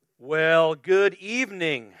Well, good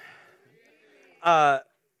evening. I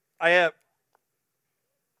have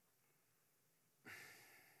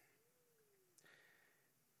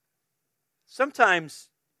sometimes,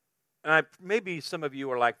 and maybe some of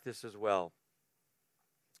you are like this as well.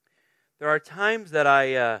 There are times that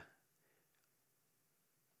I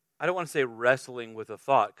don't want to say wrestling with a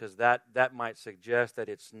thought because that might suggest that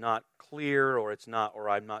it's not clear or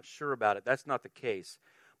I'm not sure about it. That's not the case.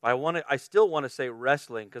 But I still want to say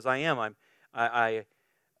wrestling because I am.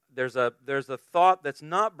 There's a thought that's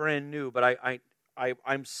not brand new, but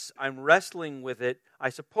I'm wrestling with it. I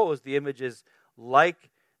suppose the image is like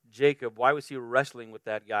Jacob. Why was he wrestling with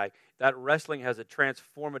that guy? That wrestling has a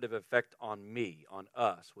transformative effect on me, on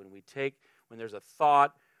us. When there's a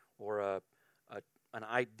thought or an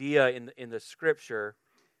idea in the Scripture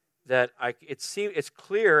that it's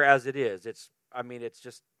clear as it is. It's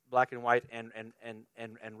just black and white and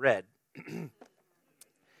red.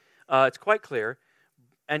 It's quite clear.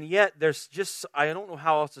 And yet there's just, I don't know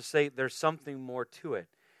how else to say, there's something more to it.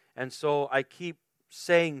 And so I keep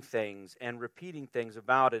saying things and repeating things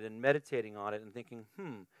about it and meditating on it and thinking,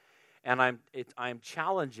 And I'm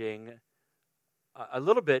challenging, a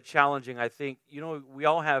little bit challenging, I think. We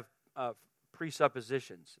all have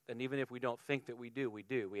presuppositions. And even if we don't think that we do, we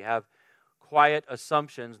do. We have quiet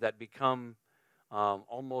assumptions that become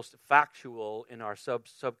almost factual in our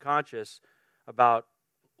subconscious about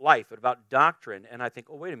life, about doctrine. And I think,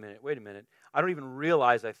 wait a minute. I don't even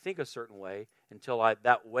realize I think a certain way until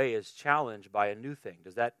that way is challenged by a new thing.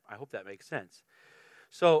 I hope that makes sense.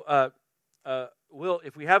 So,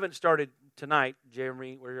 if we haven't started tonight,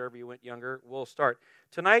 Jeremy, wherever you went younger, we'll start.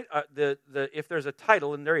 Tonight, if there's a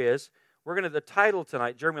title, and there is, the title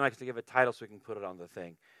tonight, Jeremy likes to give a title so we can put it on the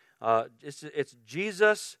thing. It's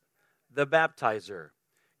Jesus the Baptizer.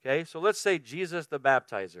 Okay, so let's say Jesus the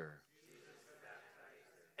Baptizer.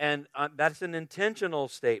 And that's an intentional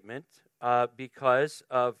statement because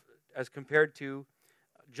of, as compared to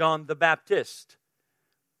John the Baptist.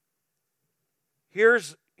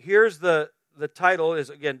 Here's the title is,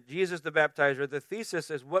 again, Jesus the Baptizer. The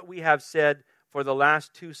thesis is what we have said for the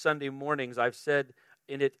last 2 Sunday mornings. I've said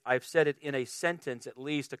it in a sentence at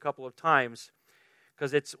least a couple of times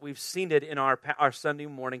because we've seen it in our Sunday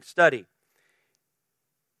morning study.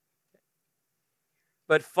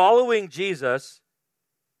 But following Jesus,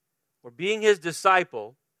 or being his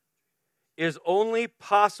disciple, is only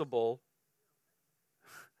possible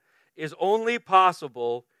with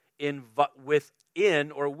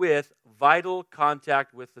vital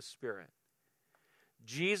contact with the Spirit.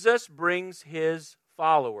 Jesus brings his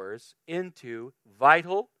followers into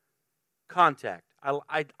vital contact.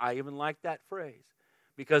 I even like that phrase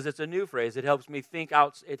because it's a new phrase. It helps me think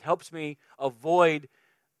out. It helps me avoid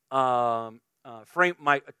my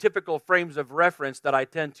typical frames of reference that I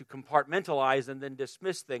tend to compartmentalize and then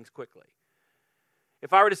dismiss things quickly.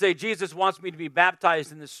 If I were to say Jesus wants me to be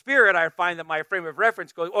baptized in the Spirit, I find that my frame of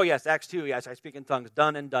reference goes, oh yes, Acts 2, yes, I speak in tongues,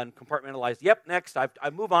 done and done, compartmentalized. Yep, next, I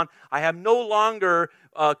move on. I am no longer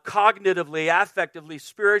cognitively, affectively,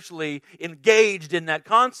 spiritually engaged in that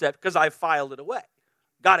concept because I filed it away.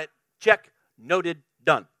 Got it, check, noted,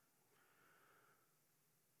 done.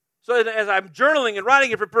 So as I'm journaling and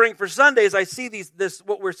writing and preparing for Sundays, I see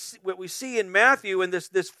what we see in Matthew in this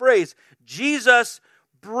phrase. Jesus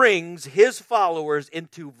brings his followers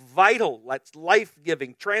into vital, that's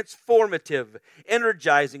life-giving, transformative,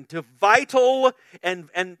 energizing, to vital,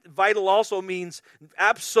 and vital also means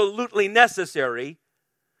absolutely necessary,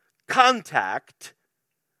 contact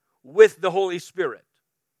with the Holy Spirit.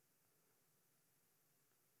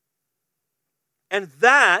 And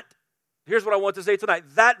here's what I want to say tonight.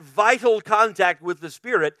 That vital contact with the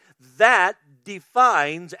Spirit, that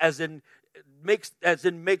defines, makes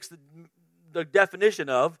the definition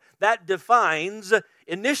of, that defines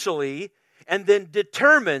initially and then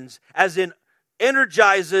determines, as in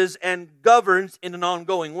energizes and governs in an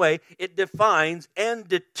ongoing way. It defines and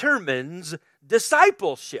determines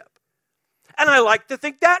discipleship. And I like to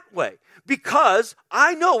think that way because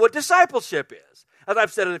I know what discipleship is. As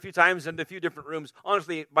I've said it a few times in a few different rooms,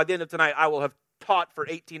 honestly, by the end of tonight, I will have taught for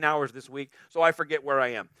 18 hours this week, so I forget where I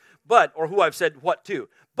am. Or who I've said what to.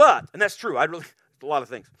 And that's true, a lot of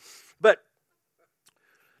things. But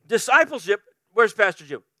discipleship, where's Pastor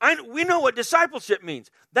Jim? We know what discipleship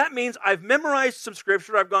means. That means I've memorized some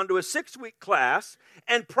scripture, I've gone to a 6-week class,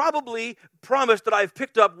 and probably promised that I've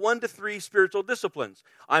picked up 1 to 3 spiritual disciplines.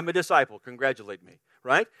 I'm a disciple, congratulate me,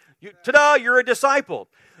 right? Ta-da, you're a disciple.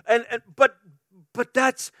 But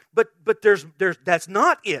that's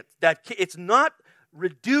not it. It's not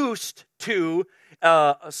reduced to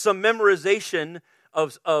some memorization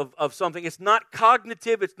of something. It's not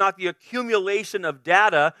cognitive. It's not the accumulation of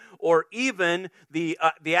data or even the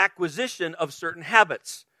acquisition of certain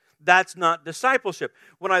habits. That's not discipleship.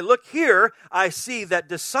 When I look here, I see that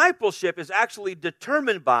discipleship is actually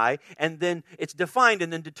determined by, and then it's defined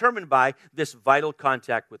and then determined by this vital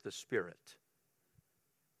contact with the Spirit.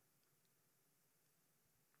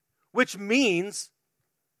 Which means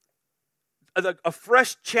a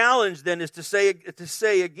fresh challenge then is to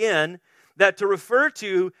say again that to refer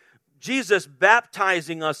to Jesus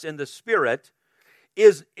baptizing us in the Spirit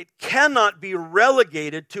it cannot be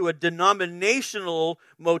relegated to a denominational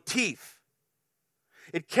motif.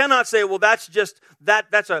 It cannot say, well, that's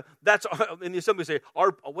and somebody say,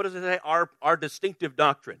 what does it say? Our distinctive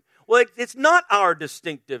doctrine. Well, it's not our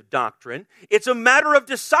distinctive doctrine. It's a matter of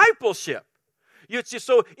discipleship.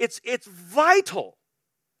 It's vital.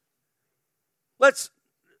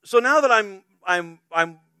 So now that I'm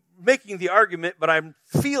making the argument, but I'm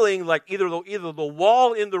feeling like either the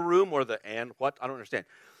wall in the room or I don't understand.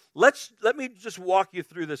 Let me just walk you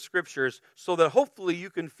through the scriptures so that hopefully you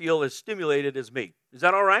can feel as stimulated as me. Is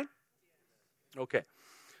that all right? Okay.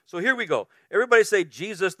 So here we go. Everybody say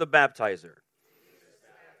Jesus the baptizer.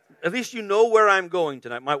 At least you know where I'm going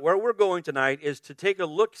tonight. Where we're going tonight is to take a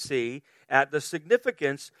look-see at the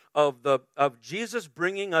significance of Jesus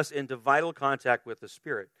bringing us into vital contact with the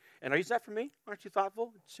Spirit. And is that for me? Aren't you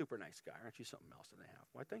thoughtful? Super nice guy. Aren't you something else that I have?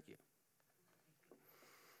 Why, thank you.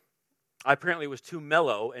 I apparently was too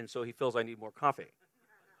mellow, and so he feels I need more coffee.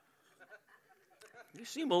 You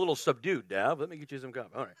seem a little subdued, Dad. Let me get you some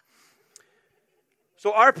coffee. All right.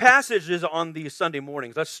 So our passage is on these Sunday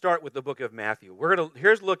mornings. Let's start with the book of Matthew.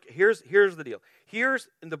 Here's the deal. Here's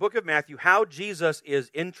in the book of Matthew how Jesus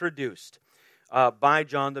is introduced by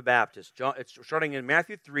John the Baptist. It's starting in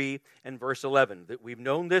Matthew 3 and verse 11. We've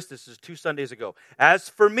known this. This is 2 Sundays ago. As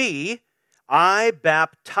for me, I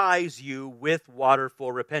baptize you with water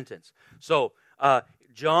for repentance. So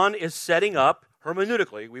John is setting up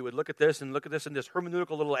hermeneutically. We would look at this in this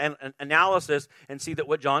hermeneutical little analysis and see that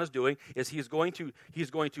what John is doing is he's going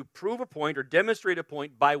to prove a point or demonstrate a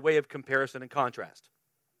point by way of comparison and contrast.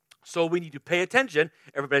 So we need to pay attention.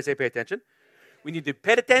 Everybody say pay attention. We need to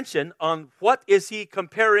pay attention on what is he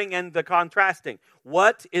comparing and the contrasting.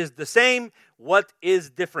 What is the same? What is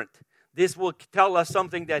different? This will tell us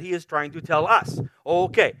something that he is trying to tell us.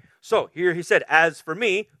 Okay, so here he said, as for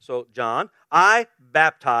me, so John, I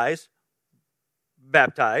baptize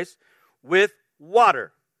with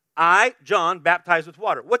water. I, John, baptize with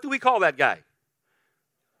water. What do we call that guy?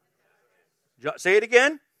 Say it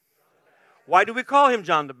again. Why do we call him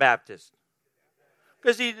John the Baptist?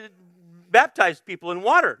 Because he baptized people in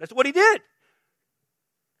water. That's what he did.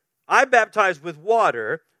 I baptize with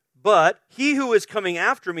water, but he who is coming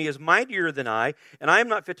after me is mightier than I, and I am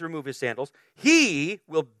not fit to remove his sandals. He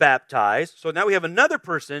will baptize. So now we have another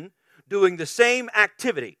person doing the same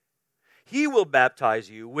activity. He will baptize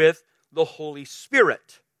you with the Holy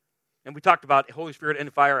Spirit. And we talked about Holy Spirit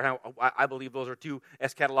and fire, how I believe those are two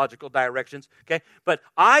eschatological directions. Okay, but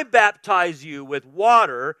I baptize you with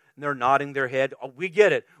water, and they're nodding their head. Oh, we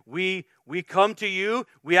get it. We come to you,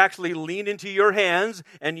 we actually lean into your hands,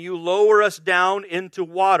 and you lower us down into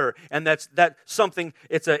water. And that's something,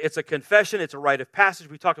 it's a confession, it's a rite of passage.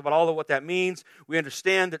 We talked about all of what that means. We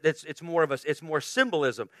understand that it's more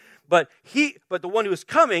symbolism. But the one who is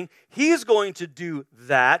coming, he's going to do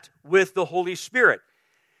that with the Holy Spirit.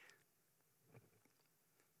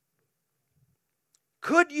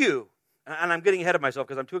 Could you, and I'm getting ahead of myself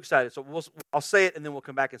because I'm too excited, so I'll say it and then we'll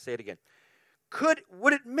come back and say it again.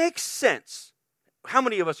 Would it make sense? How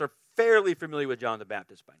many of us are fairly familiar with John the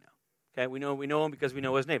Baptist by now? Okay, we know him because we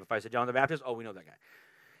know his name. If I said John the Baptist, we know that guy.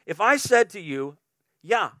 If I said to you,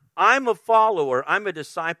 yeah, I'm a follower, I'm a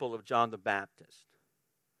disciple of John the Baptist.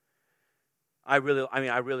 I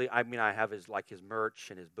have his merch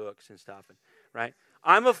and his books and stuff, right?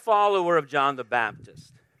 I'm a follower of John the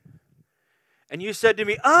Baptist. And you said to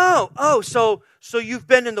me, so you've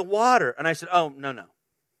been in the water. And I said, no.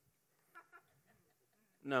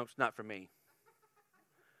 No, it's not for me.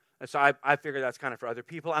 And so I figure that's kind of for other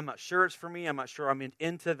people. I'm not sure it's for me. I'm not sure I'm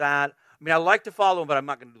into that. I mean, I like to follow him, but I'm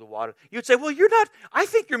not going to do the water. You'd say, well, you're not. I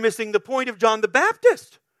think you're missing the point of John the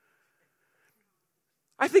Baptist.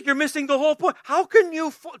 I think you're missing the whole point. How can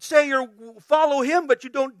you say you follow him, but you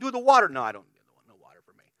don't do the water? No, I don't.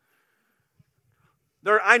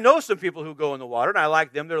 I know some people who go in the water, and I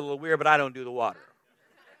like them. They're a little weird, but I don't do the water.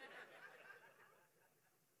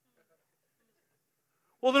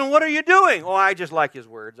 Well, then what are you doing? Oh, I just like his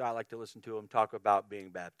words. I like to listen to him talk about being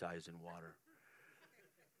baptized in water.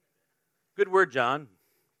 Good word, John.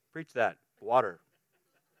 Preach that. Water.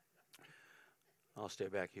 I'll stay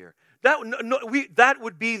back here. That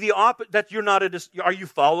would be the opposite. That you're not are you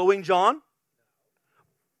following John?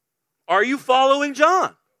 Are you following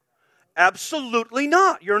John? Absolutely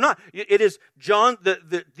not. You're not. It is John,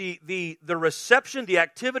 the reception, the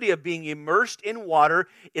activity of being immersed in water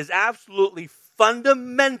is absolutely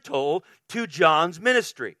fundamental to John's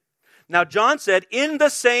ministry. Now, John said, in the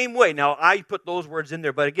same way. Now, I put those words in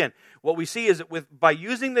there, but again, what we see is that by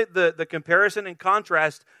using the comparison and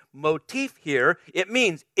contrast motif here, it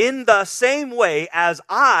means in the same way as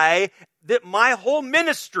that my whole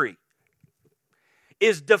ministry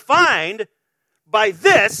is defined by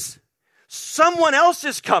this. Someone else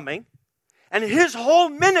is coming, and his whole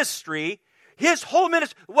ministry,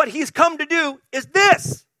 what he's come to do is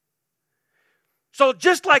this. So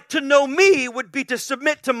just like to know me would be to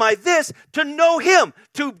submit to my this, to know him,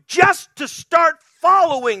 to start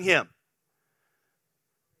following him.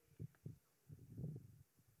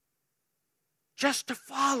 Just to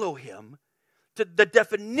follow him, the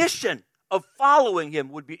definition of following him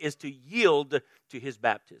is to yield to his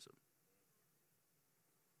baptism.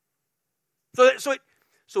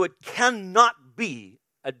 So it cannot be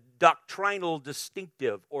a doctrinal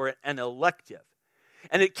distinctive or an elective.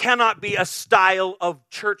 And it cannot be a style of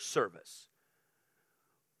church service.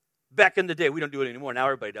 Back in the day, we don't do it anymore. Now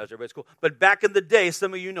everybody does. Everybody's cool. But back in the day,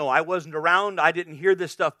 some of you know, I wasn't around. I didn't hear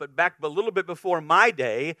this stuff. But a little bit before my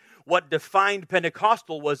day, what defined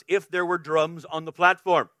Pentecostal was if there were drums on the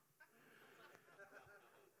platform.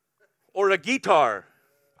 Or a guitar.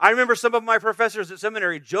 I remember some of my professors at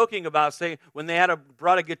seminary joking about saying when they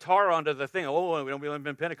brought a guitar onto the thing, we don't believe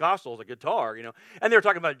in Pentecostals, a guitar, And they were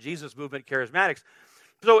talking about Jesus movement, charismatics.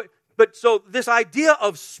 So this idea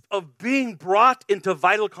of being brought into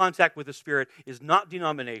vital contact with the Spirit is not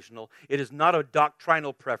denominational. It is not a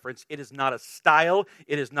doctrinal preference. It is not a style.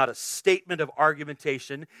 It is not a statement of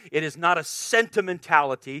argumentation. It is not a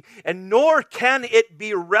sentimentality. And nor can it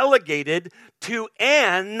be relegated to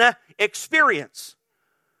an experience.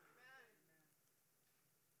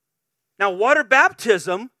 Now, water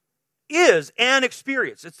baptism is an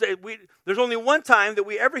experience. There's only one time that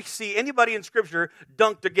we ever see anybody in Scripture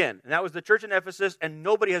dunked again, and that was the church in Ephesus, and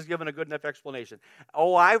nobody has given a good enough explanation.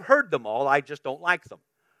 Oh, I've heard them all. I just don't like them.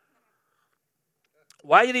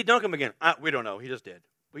 Why did he dunk them again? We don't know. He just did.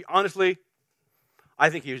 I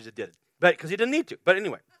think he just did it, because he didn't need to. But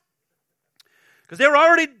anyway, because they were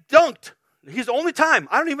already dunked. He's the only time.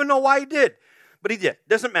 I don't even know why he did, but he did.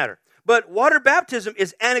 Doesn't matter. But water baptism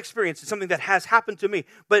is an experience. It's something that has happened to me.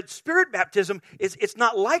 But Spirit baptism, it's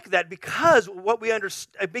not like that because what we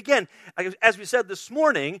understand, again, as we said this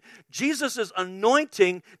morning, Jesus'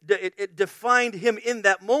 anointing, it defined him in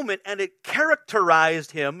that moment and it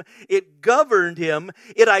characterized him, it governed him,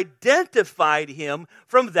 it identified him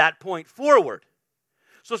from that point forward.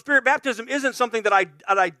 So Spirit baptism isn't something that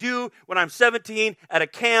I do when I'm 17 at a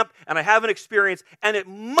camp and I have an experience, and it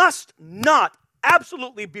must not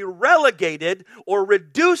absolutely be relegated or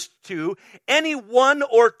reduced to any one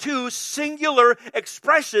or two singular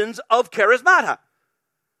expressions of charismata.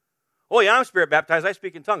 Oh yeah, I'm Spirit baptized. I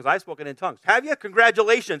speak in tongues. I've spoken in tongues. Have you?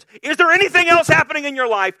 Congratulations. Is there anything else happening in your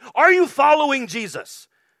life? Are you following Jesus?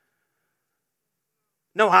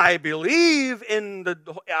 No, I believe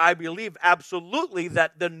absolutely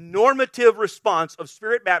that the normative response of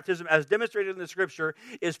Spirit baptism as demonstrated in the Scripture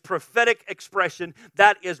is prophetic expression.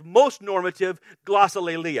 That is most normative,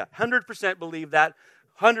 glossolalia. 100% believe that,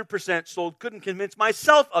 100% sold. Couldn't convince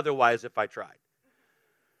myself otherwise if I tried.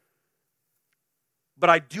 But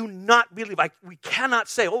I do not believe, we cannot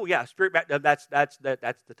say, oh yeah, Spirit baptism, that's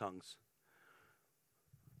the tongues.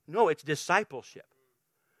 No, it's discipleship.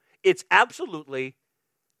 It's absolutely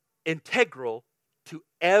integral to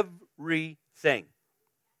everything.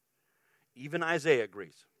 Even Isaiah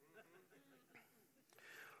agrees.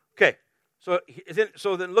 Okay, so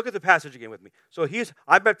then look at the passage again with me. So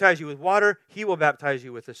I baptize you with water, he will baptize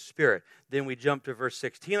you with the Spirit. Then we jump to verse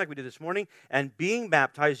 16 like we did this morning. And being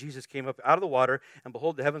baptized, Jesus came up out of the water, and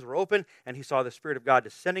behold, the heavens were open, and he saw the Spirit of God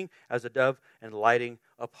descending as a dove and lighting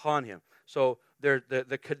upon him. So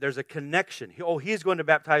there's a connection. He's going to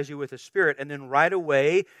baptize you with the Spirit. And then right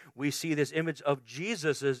away, we see this image of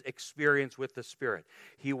Jesus' experience with the Spirit.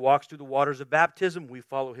 He walks through the waters of baptism. We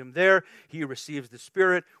follow him there. He receives the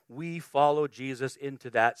Spirit. We follow Jesus into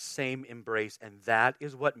that same embrace. And that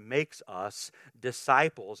is what makes us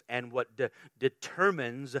disciples and what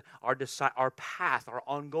determines our path, our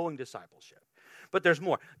ongoing discipleship. But there's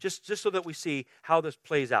more. Just so that we see how this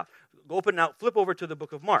plays out. Flip over to the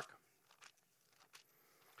book of Mark.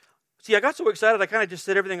 See, I got so excited, I kind of just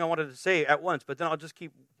said everything I wanted to say at once, but then I'll just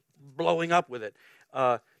keep blowing up with it.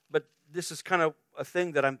 But this is kind of a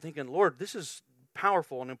thing that I'm thinking, Lord, this is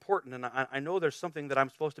powerful and important, and I know there's something that I'm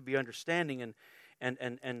supposed to be understanding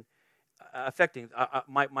and affecting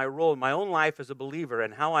my role in my own life as a believer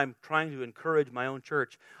and how I'm trying to encourage my own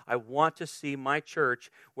church. I want to see my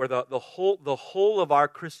church where the whole of our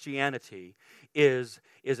Christianity is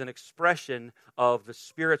an expression of the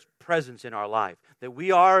Spirit's presence in our life. That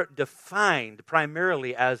we are defined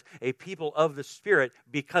primarily as a people of the Spirit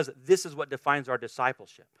because this is what defines our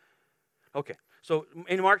discipleship. Okay, so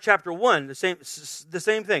in Mark chapter 1, the same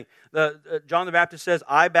thing. John the Baptist says,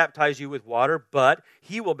 I baptize you with water, but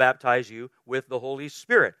he will baptize you with the Holy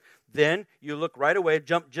Spirit. Then you look right away,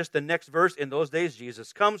 jump just the next verse. In those days,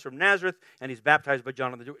 Jesus comes from Nazareth, and he's baptized by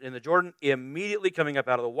John in the Jordan. Immediately coming up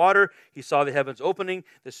out of the water, he saw the heavens opening,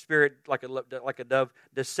 the Spirit like a dove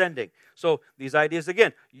descending. So these ideas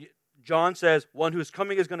again. John says one who's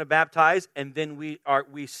coming is going to baptize, and then we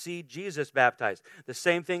see Jesus baptized. The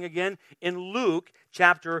same thing again in Luke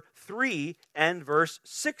chapter 3 and verse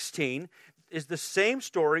 16 is the same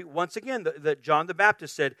story. Once again, that John the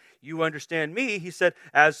Baptist said, you understand me. He said,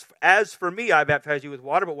 as for me, I baptize you with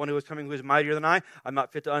water, but one who is coming who is mightier than I'm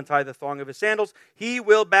not fit to untie the thong of his sandals. He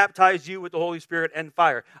will baptize you with the Holy Spirit and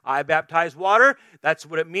fire. I baptize water. That's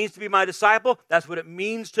what it means to be my disciple. That's what it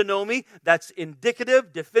means to know me. That's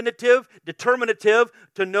indicative, definitive, determinative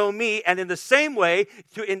to know me. And in the same way,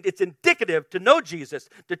 it's indicative to know Jesus.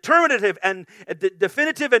 Determinative and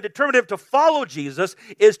definitive and determinative to follow Jesus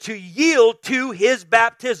is to yield to his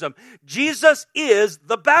baptism. Jesus is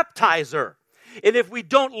the baptizer. And if we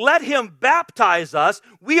don't let him baptize us,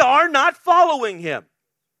 we are not following him.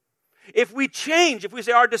 If we change, if we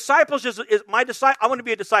say our disciples is my disciple, I want to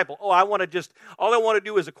be a disciple. All I want to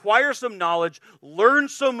do is acquire some knowledge, learn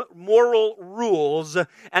some moral rules,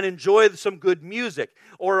 and enjoy some good music.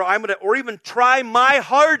 Or even try my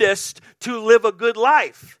hardest to live a good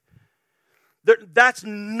life. That's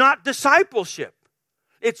not discipleship.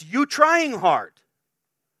 It's you trying hard.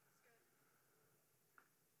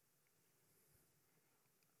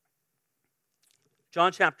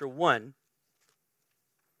 John chapter 1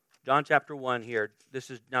 here.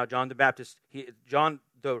 This is now John the Baptist. John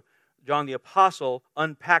the Apostle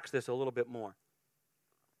unpacks this a little bit more.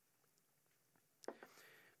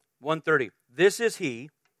 1:30. This is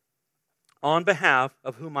he on behalf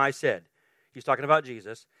of whom I said. He's talking about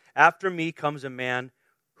Jesus. After me comes a man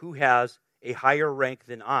who has a higher rank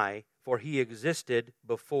than I, for he existed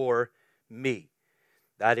before me.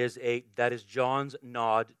 That is John's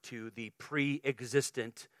nod to the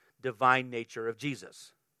pre-existent divine nature of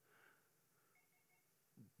Jesus.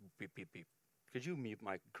 Beep, beep, beep. Could you mute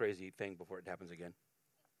my crazy thing before it happens again?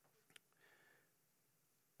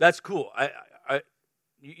 That's cool. I'm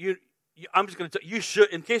just going to tell you should,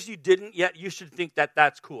 in case you didn't yet, you should think that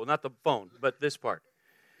that's cool. Not the phone, but this part.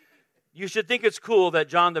 You should think it's cool that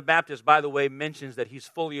John the Baptist, by the way, mentions that he's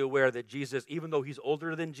fully aware that Jesus, even though he's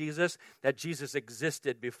older than Jesus, that Jesus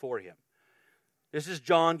existed before him. This is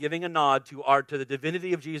John giving a nod to the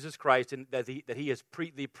divinity of Jesus Christ and that he is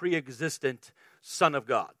the pre-existent Son of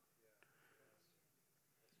God.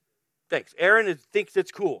 Thanks. Aaron thinks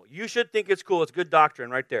it's cool. You should think it's cool. It's good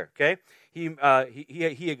doctrine right there, okay?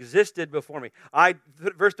 He existed before me.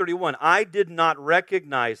 Verse 31, I did not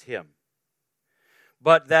recognize him,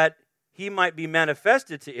 but that he might be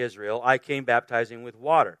manifested to Israel, I came baptizing with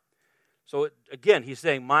water. So again, he's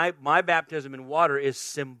saying, my baptism in water is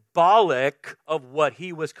symbolic of what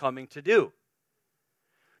he was coming to do.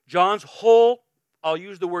 John's whole, I'll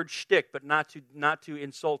use the word shtick, but not to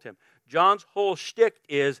insult him. John's whole shtick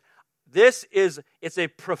is, it's a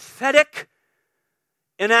prophetic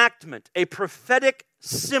enactment, a prophetic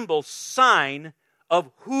symbol, sign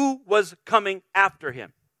of who was coming after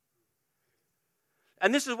him.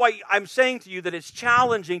 And this is why I'm saying to you that it's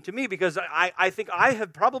challenging to me, because I think I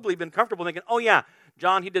have probably been comfortable thinking, oh yeah,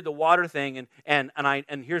 John, he did the water thing, and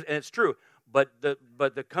it's true. But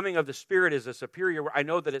the coming of the Spirit is a superior. I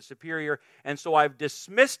know that it's superior, and so I've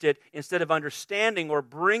dismissed it instead of understanding or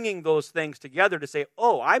bringing those things together to say,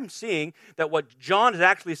 oh, I'm seeing that what John is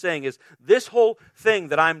actually saying is this whole thing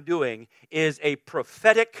that I'm doing is a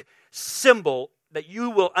prophetic symbol that you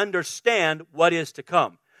will understand what is to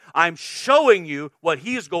come. I'm showing you what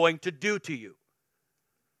he's going to do to you.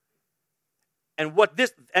 And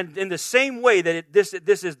in the same way that this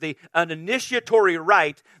is an initiatory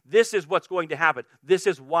rite, this is what's going to happen. This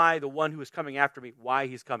is why the one who is coming after me, why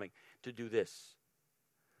he's coming to do this.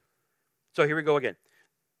 So here we go again.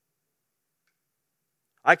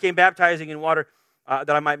 I came baptizing in water that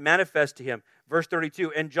I might manifest to him. Verse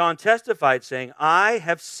 32, and John testified, saying, I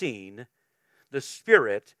have seen the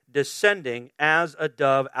Spirit descending as a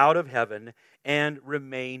dove out of heaven and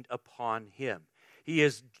remained upon him. He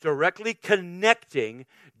is directly connecting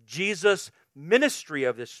Jesus' ministry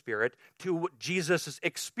of the Spirit to Jesus'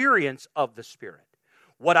 experience of the Spirit.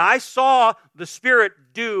 What I saw the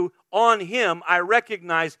Spirit do on him, I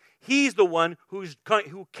recognize he's the one who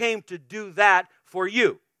came to do that for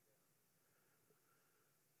you.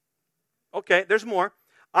 Okay, there's more.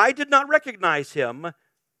 I did not recognize him,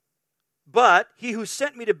 but he who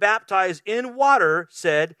sent me to baptize in water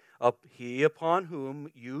said, he upon whom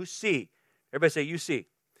you see. Everybody say, you see.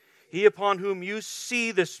 He upon whom you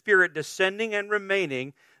see the Spirit descending and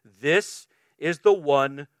remaining, this is the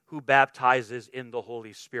one who baptizes in the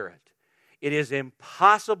Holy Spirit. It is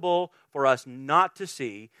impossible for us not to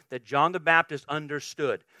see that John the Baptist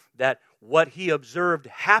understood that what he observed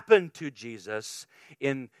happened to Jesus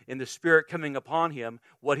in the Spirit coming upon him,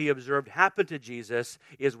 what he observed happen to Jesus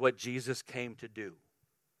is what Jesus came to do.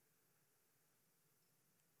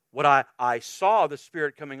 What I saw the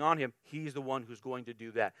Spirit coming on him, he's the one who's going to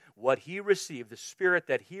do that. What he received, the Spirit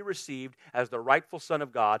that he received as the rightful Son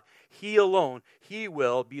of God, he alone, he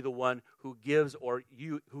will be the one who gives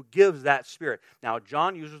that Spirit. Now,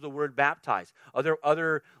 John uses the word baptize.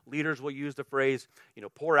 Other leaders will use the phrase,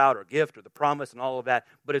 pour out or gift or the promise and all of that,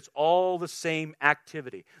 but it's all the same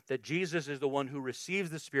activity. That Jesus is the one who receives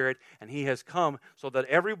the Spirit, and he has come so that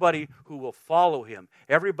everybody who will follow him,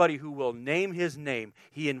 everybody who will name his name,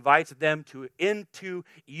 he invites them into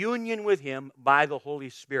union with him by the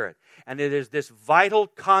Holy Spirit. And it is this vital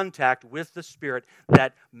contact with the Spirit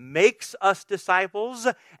that makes us disciples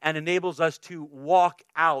and enables us to walk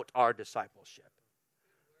out our discipleship.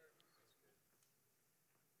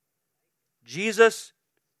 Jesus,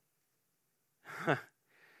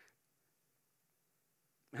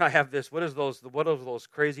 I have this, what are those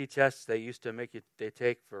crazy tests they used to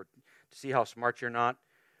take to see how smart you're not?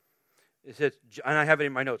 It says, and I have it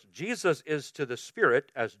in my notes, Jesus is to the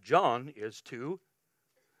Spirit as John is to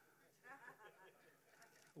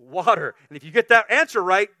water. And if you get that answer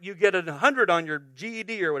right, you get 100 on your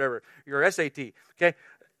GED or whatever, your SAT. Okay?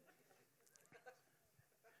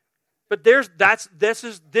 But this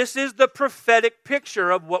is the prophetic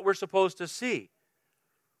picture of what we're supposed to see.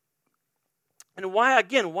 And why I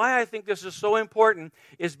think this is so important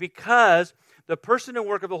is because the person and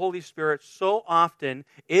work of the Holy Spirit so often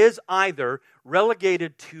is either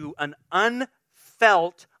relegated to an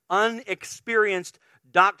unfelt, unexperienced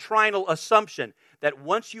doctrinal assumption that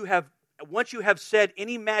once you have said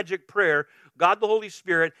any magic prayer, God the Holy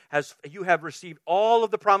Spirit you have received all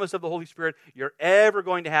of the promise of the Holy Spirit you're ever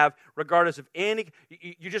going to have, regardless of any.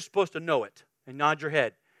 You're just supposed to know it and nod your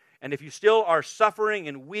head. And if you still are suffering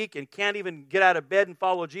and weak and can't even get out of bed and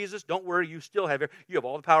follow Jesus, don't worry, you have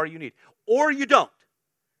all the power you need. Or you don't.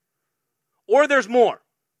 Or there's more.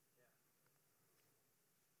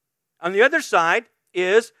 On the other side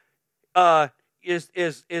is a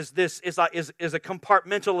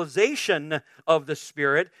compartmentalization of the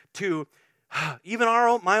Spirit to even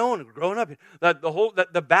my own growing up. That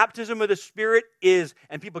the baptism of the Spirit is,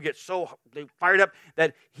 and people get so fired up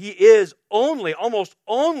that he is almost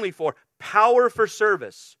only for power for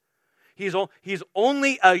service. He's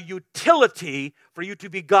only a utility for you to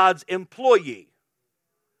be God's employee.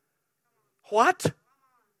 What?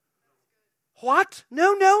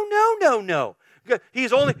 No. He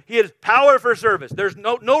is power for service. There's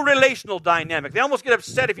no relational dynamic. They almost get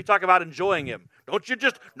upset if you talk about enjoying him. Don't you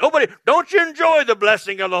enjoy the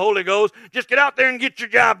blessing of the Holy Ghost? Just get out there and get your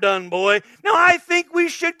job done, boy. No, I think we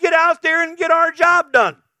should get out there and get our job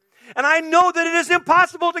done. And I know that it is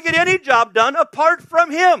impossible to get any job done apart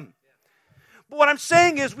from him. But what I'm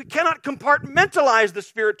saying is we cannot compartmentalize the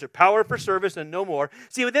Spirit to power for service and no more.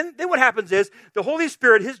 See, then what happens is the Holy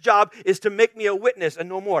Spirit, his job is to make me a witness and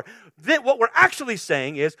no more. Then what we're actually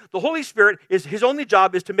saying is the Holy Spirit, his only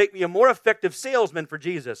job is to make me a more effective salesman for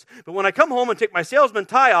Jesus. But when I come home and take my salesman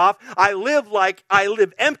tie off, I live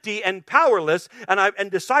empty and powerless, and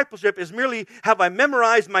discipleship is merely, have I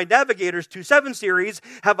memorized my Navigators 2:7 series?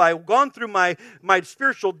 Have I gone through my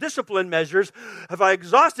spiritual discipline measures? Have I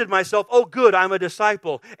exhausted myself? Oh, good, I'm a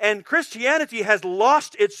disciple. And Christianity has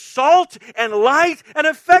lost its salt and light and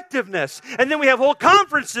effectiveness. And then we have whole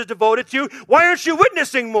conferences devoted to, why aren't you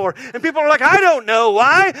witnessing more? And people are like, I don't know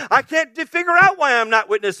why. I can't figure out why I'm not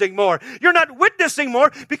witnessing more. You're not witnessing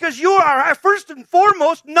more because you are, first and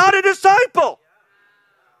foremost, not a disciple.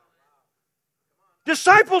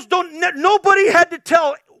 Disciples nobody had to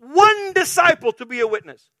tell one disciple to be a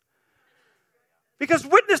witness. Because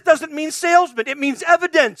witness doesn't mean salesman, it means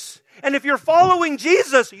evidence. And if you're following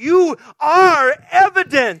Jesus, you are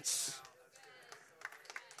evidence.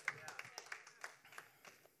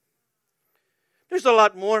 There's a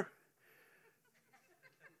lot more.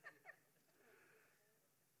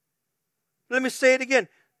 Let me say it again.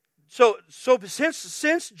 So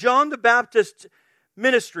since John the Baptist's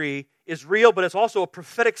ministry is real, but it's also a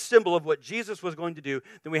prophetic symbol of what Jesus was going to do,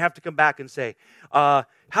 then we have to come back and say, how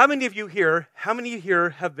many of you here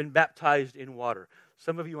have been baptized in water?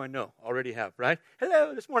 Some of you I know already have, right?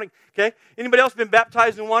 Hello, this morning. Okay. Anybody else been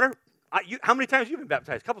baptized in water? How many times have you been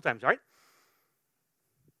baptized? A couple times, right?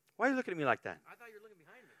 Why are you looking at me like that? I thought you were looking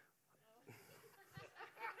behind me.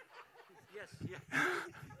 Yes.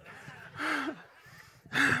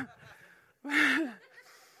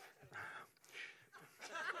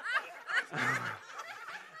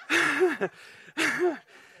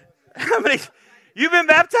 How many? You've been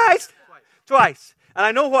baptized? Twice. And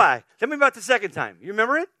I know why. Tell me about the second time. You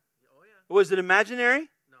remember it? Oh, yeah. Was it imaginary?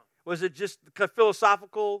 No. Was it just a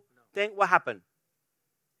philosophical thing? What happened?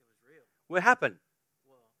 It was real. What happened?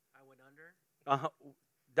 Well, I went under.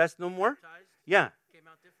 That's no more? Baptized. Yeah. Came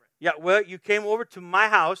out different. Yeah, well, you came over to my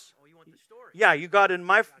house. Oh, you want the story? Yeah, you got in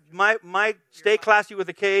my stay classy with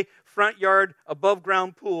a K, front yard, above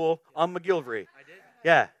ground pool on McGilvery. I did.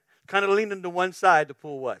 Yeah. Kind of leaning to one side the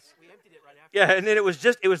pool was. We emptied it right after. Yeah, and then it was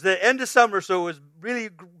the end of summer, so it was really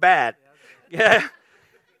bad. Yeah.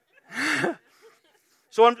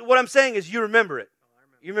 So what I'm saying is you remember it. Oh, I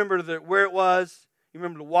remember. You remember where it was. You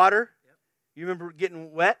remember the water. Yep. You remember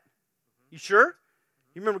getting wet. You sure?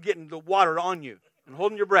 You remember getting the water on you and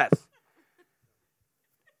holding your breath.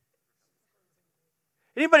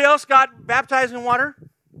 Anybody else got baptized in water?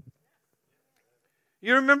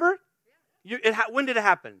 You remember? When did it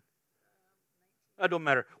happen? That don't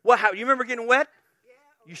matter. You remember getting wet?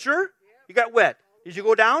 You sure? You got wet. Did you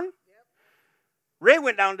go down? Ray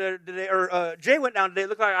went down today, or Jay went down today. It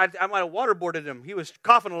looked like I might have waterboarded him. He was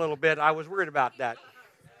coughing a little bit. I was worried about that.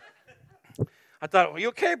 I thought, you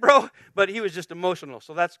okay, bro? But he was just emotional,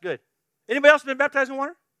 so that's good. Anybody else been baptized in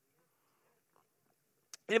water?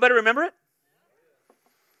 Anybody remember it?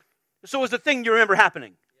 So it was the thing you remember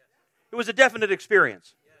happening. It was a definite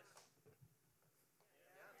experience.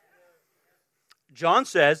 John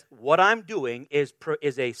says, what I'm doing is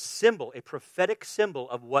a symbol, a prophetic symbol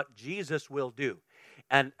of what Jesus will do.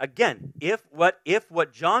 And again, if what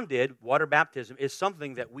John did, water baptism, is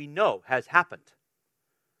something that we know has happened.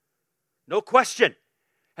 No question.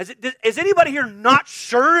 Is anybody here not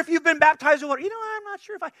sure if you've been baptized in water? I'm not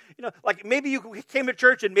sure if like maybe you came to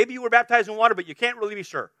church and maybe you were baptized in water, but you can't really be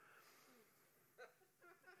sure.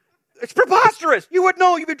 It's preposterous. You would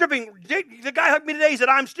know. You'd be dripping. The guy hugged me today. He said,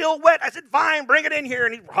 I'm still wet. I said, fine, bring it in here.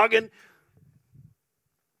 And he's hugging.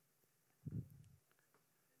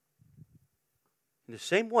 In the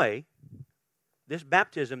same way, this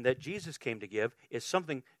baptism that Jesus came to give is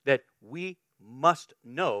something that we must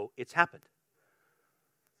know it's happened.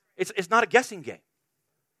 It's not a guessing game.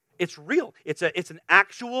 It's real. It's an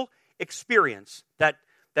actual experience that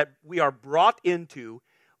we are brought into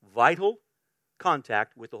vital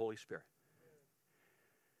contact with the Holy Spirit.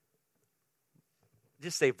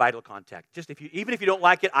 Just say vital contact. Even if you don't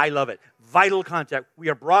like it, I love it. Vital contact. We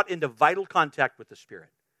are brought into vital contact with the Spirit.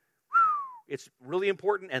 It's really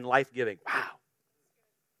important and life-giving. Wow.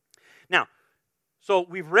 Now, so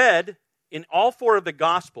we've read in all four of the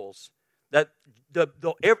Gospels that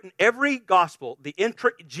every Gospel,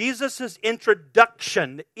 Jesus'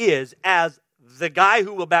 introduction is as the guy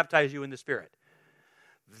who will baptize you in the Spirit.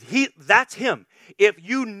 That's him. If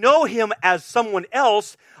you know him as someone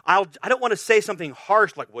else, I don't want to say something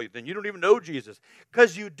harsh like, well, then you don't even know Jesus.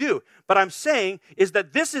 Because you do. But I'm saying is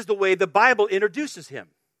that this is the way the Bible introduces him.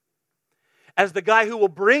 As the guy who will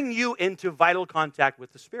bring you into vital contact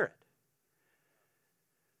with the Spirit.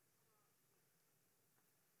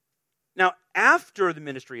 Now, after the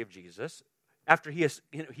ministry of Jesus, after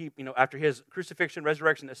after his crucifixion,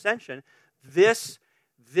 resurrection, ascension, this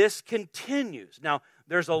continues. Now,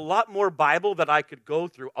 there's a lot more Bible that I could go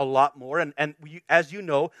through, a lot more. And as you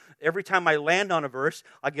know, every time I land on a verse,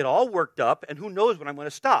 I get all worked up, and who knows when I'm going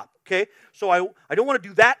to stop, okay? So I don't want to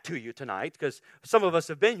do that to you tonight, because some of us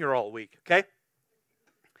have been here all week, okay?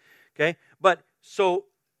 Okay? But, so,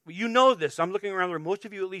 you know this. I'm looking around where most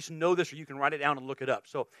of you at least know this, or you can write it down and look it up.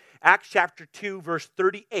 So, Acts chapter 2, verse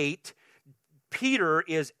 38, Peter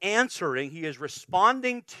is answering, he is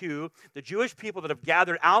responding to the Jewish people that have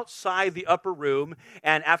gathered outside the upper room,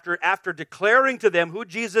 and after declaring to them who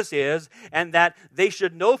Jesus is, and that they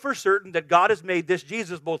should know for certain that God has made this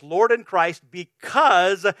Jesus both Lord and Christ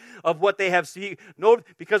because of what they have seen,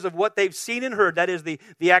 because of what they've seen and heard. That is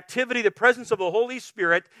the activity, the presence of the Holy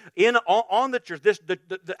Spirit on the church.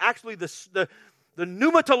 The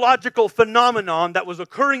pneumatological phenomenon that was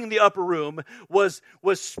occurring in the upper room was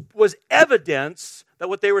evidence that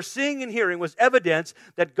what they were seeing and hearing was evidence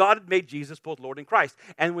that God had made Jesus both Lord and Christ.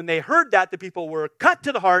 And when they heard that, the people were cut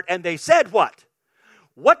to the heart, and they said what?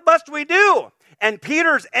 What must we do? And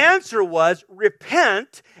Peter's answer was,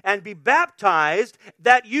 repent and be baptized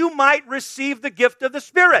that you might receive the gift of the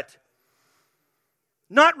Spirit.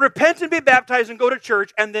 Not repent and be baptized and go to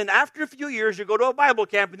church, and then after a few years you go to a Bible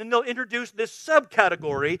camp, and then they'll introduce this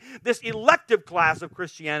subcategory, this elective class of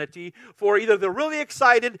Christianity for either the really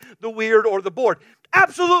excited, the weird, or the bored.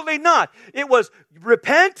 Absolutely not. It was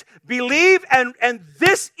repent, believe, and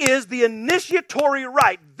this is the initiatory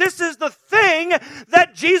rite. This is the thing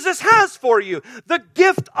that Jesus has for you. The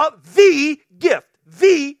gift of the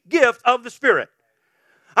gift of the Spirit.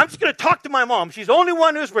 I'm just going to talk to my mom. She's the only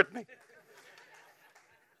one who's with me.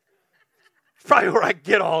 It's probably where I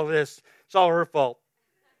get all this. It's all her fault.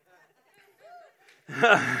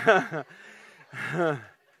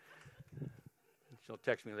 She'll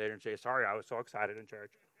text me later and say, sorry, I was so excited in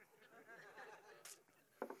church.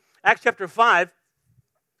 Acts chapter 5,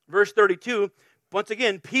 verse 32. Once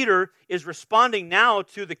again, Peter is responding now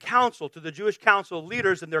to the council, to the Jewish council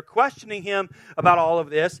leaders, and they're questioning him about all of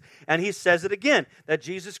this. And he says it again, that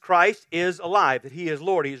Jesus Christ is alive, that he is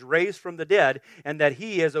Lord, he's raised from the dead, and that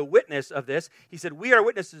he is a witness of this. He said, we are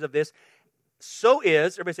witnesses of this. So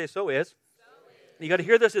is, everybody say, so is. You got to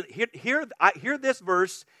hear this. Hear this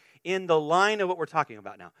verse in the line of what we're talking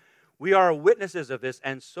about now. We are witnesses of this,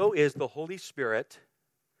 and so is the Holy Spirit,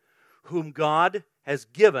 whom God has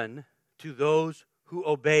given to those who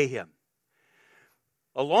obey him.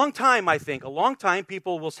 A long time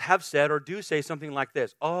people will have said or do say something like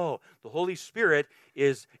this. Oh, the Holy Spirit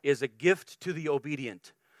is a gift to the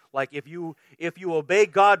obedient. Like if you obey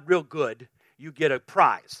God real good, you get a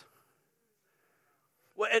prize.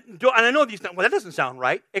 Well, and I know these. Well, that doesn't sound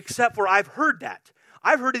right. Except for I've heard that.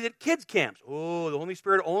 I've heard it at kids' camps. Oh, the Holy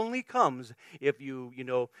Spirit only comes if you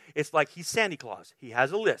know. It's like he's Santa Claus. He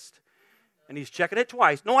has a list. And he's checking it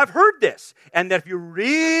twice. No, I've heard this. And that if you're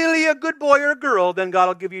really a good boy or a girl, then God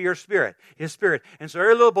will give you your spirit, his Spirit. And so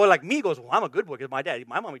every little boy like me goes, well, I'm a good boy because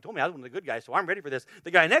my mommy told me I was one of the good guys, so I'm ready for this.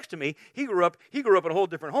 The guy next to me, he grew up in a whole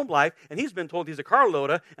different home life, and he's been told he's a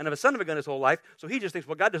carloader and of a son of a gun his whole life, so he just thinks,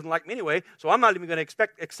 well, God doesn't like me anyway, so I'm not even going to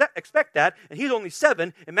expect that. And he's only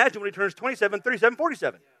 7. Imagine when he turns 27, 37,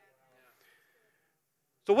 47.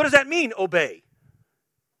 So what does that mean, obey?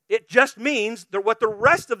 It just means what the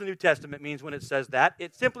rest of the New Testament means when it says that.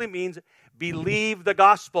 It simply means believe the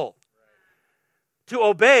gospel. To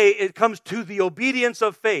obey, it comes to the obedience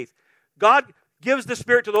of faith. God gives the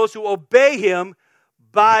Spirit to those who obey him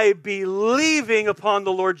by believing upon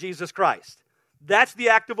the Lord Jesus Christ. That's the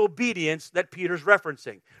act of obedience that Peter's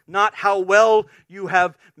referencing. Not how well you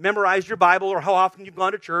have memorized your Bible or how often you've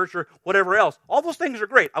gone to church or whatever else. All those things are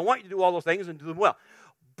great. I want you to do all those things and do them well.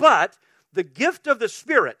 But the gift of the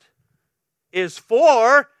Spirit is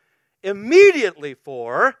immediately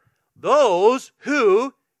for those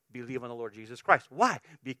who believe on the Lord Jesus Christ. Why?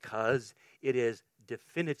 Because it is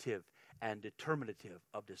definitive and determinative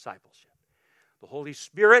of discipleship. The Holy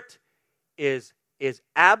Spirit is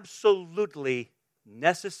absolutely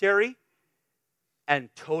necessary and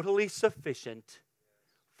totally sufficient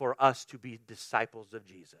for us to be disciples of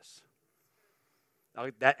Jesus.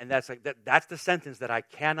 That's the sentence that I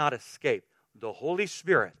cannot escape. The Holy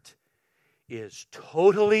Spirit is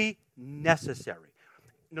totally necessary.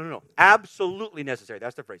 No. Absolutely necessary.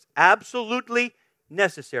 That's the phrase. Absolutely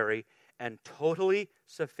necessary and totally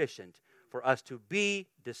sufficient for us to be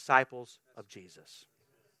disciples of Jesus.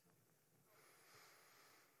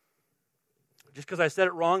 Just because I said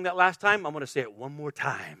it wrong that last time, I'm going to say it one more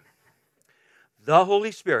time. The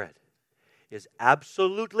Holy Spirit is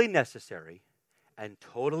absolutely necessary and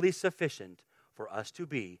totally sufficient for us to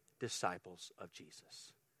be disciples of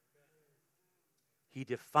Jesus. He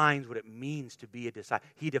defines what it means to be a disciple.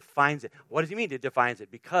 He defines it. What does he mean? He defines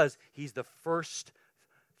it because he's the first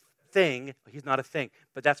thing. He's not a thing,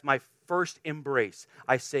 but that's my first embrace.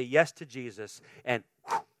 I say yes to Jesus, and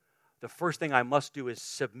the first thing I must do is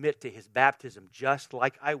submit to his baptism, just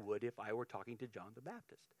like I would if I were talking to John the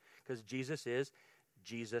Baptist. Because Jesus is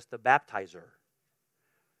Jesus the baptizer.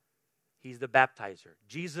 He's the baptizer.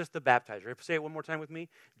 Jesus the baptizer. Say it one more time with me.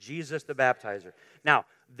 Jesus the baptizer. Now,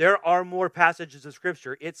 there are more passages of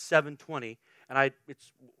Scripture. It's 7:20, and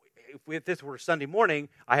if this were Sunday morning,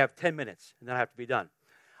 I have 10 minutes, and then I have to be done.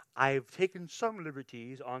 I've taken some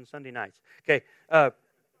liberties on Sunday nights. Okay,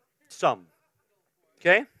 some.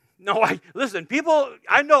 Okay? No, listen, people,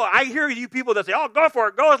 I hear you people that say, oh, go for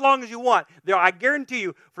it, go as long as you want. I guarantee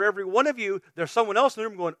you, for every one of you, there's someone else in the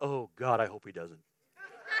room going, oh, God, I hope he doesn't.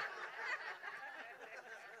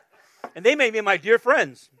 And they may be my dear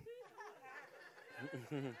friends.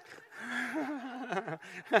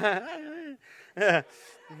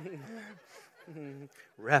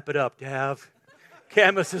 Wrap it up, Dav.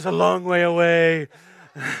 Camas is a long way away.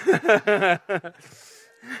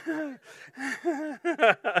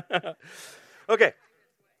 Okay.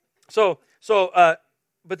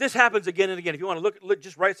 But this happens again and again. If you want to look,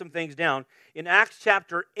 just write some things down. In Acts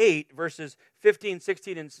chapter 8, verses 15,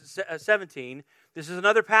 16, and 17, this is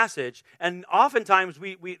another passage. And oftentimes,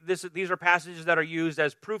 these are passages that are used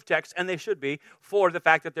as proof texts, and they should be, for the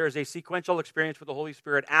fact that there is a sequential experience with the Holy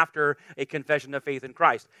Spirit after a confession of faith in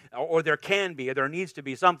Christ. Or there can be, or there needs to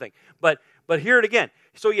be something. But hear it again.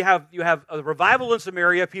 So you have a revival in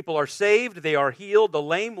Samaria. People are saved. They are healed. The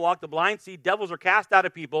lame walk. The blind see. Devils are cast out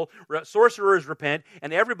of people. Sorcerers repent.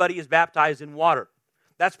 And everybody is baptized in water.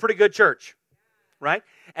 That's pretty good church, right?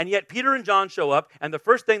 And yet Peter and John show up, and the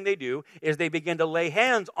first thing they do is they begin to lay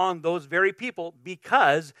hands on those very people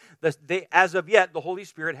because as of yet, the Holy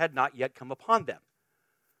Spirit had not yet come upon them.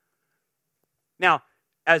 Now,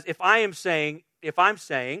 if I'm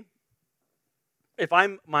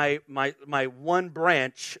my one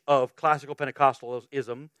branch of classical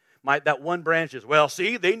Pentecostalism, that one branch is, well,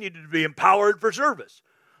 see, they needed to be empowered for service.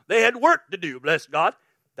 They had work to do, bless God.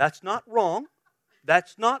 That's not wrong.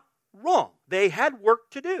 That's not wrong. They had work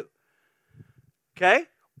to do. Okay?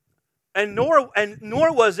 And nor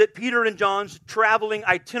was it Peter and John's traveling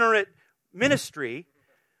itinerant ministry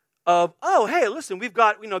of, oh, hey, listen, we've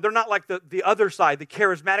got, they're not like the other side, the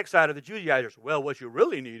charismatic side of the Judaizers. Well, what you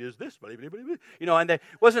really need is this. And it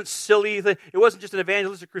wasn't silly. It wasn't just an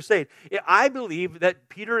evangelistic crusade. I believe that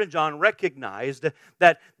Peter and John recognized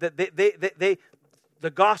that the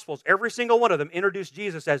Gospels, every single one of them, introduced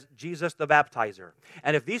Jesus as Jesus the Baptizer.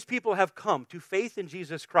 And if these people have come to faith in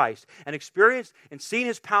Jesus Christ and experienced and seen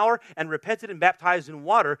His power and repented and baptized in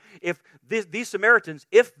water, if these Samaritans,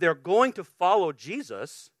 if they're going to follow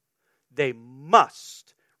Jesus, they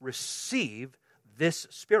must receive this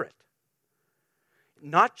Spirit.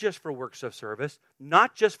 Not just for works of service,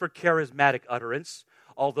 not just for charismatic utterance,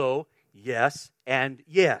 although yes and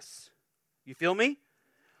yes. You feel me?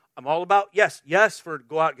 I'm all about yes, for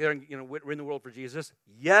go out there and win the world for Jesus.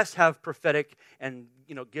 Yes, have prophetic and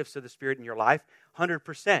gifts of the Spirit in your life,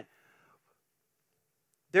 100%.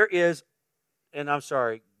 There is, and I'm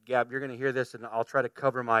sorry, Gab, you're going to hear this, and I'll try to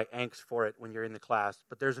cover my angst for it when you're in the class.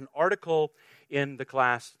 But there's an article in the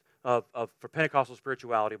class for Pentecostal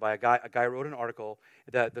spirituality by a guy wrote an article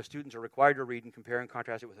that the students are required to read and compare and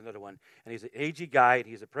contrast it with another one. And he's an AG guy, and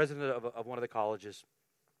he's a president of one of the colleges.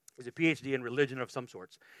 He's a PhD in religion of some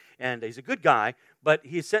sorts. And he's a good guy, but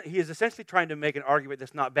he is essentially trying to make an argument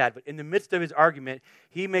that's not bad. But in the midst of his argument,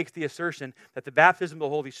 he makes the assertion that the baptism of the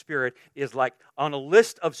Holy Spirit is like on a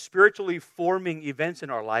list of spiritually forming events in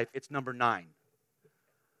our life, it's number 9.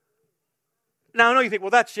 Now, I know you think,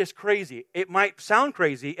 well, that's just crazy. It might sound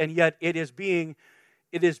crazy, and yet it is being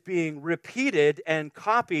repeated and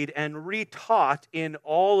copied and retaught in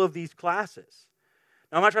all of these classes.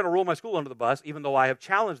 Now, I'm not trying to roll my school under the bus, even though I have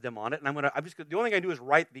challenged them on it. And the only thing I do is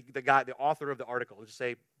write the author of the article, and just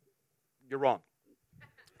say, you're wrong.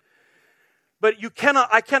 But I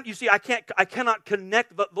cannot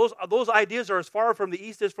connect those ideas are as far from the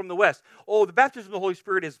east as from the west. Oh, the baptism of the Holy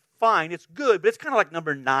Spirit is fine, it's good, but it's kind of like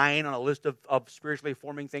number 9 on a list of spiritually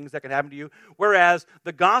forming things that can happen to you. Whereas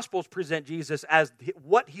the Gospels present Jesus as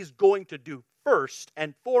what He's going to do first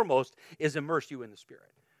and foremost is immerse you in the Spirit.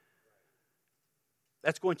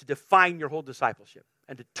 That's going to define your whole discipleship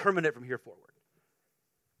and determine it from here forward.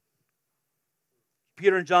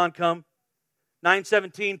 Peter and John come.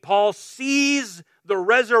 9:17, Paul sees the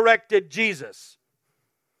resurrected Jesus.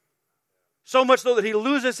 So much so that he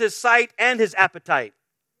loses his sight and his appetite.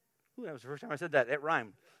 Ooh, that was the first time I said that. It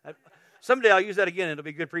rhymed. Someday I'll use that again. It'll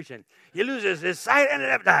be good preaching. He loses his sight and his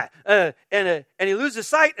appetite. And he loses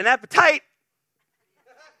sight and appetite.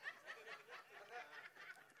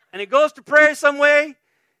 And he goes to pray some way.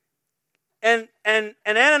 And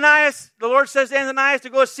Ananias, the Lord says to Ananias to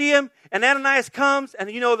go see him. And Ananias comes, and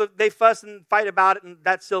they fuss and fight about it, and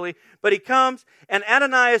that's silly. But he comes, and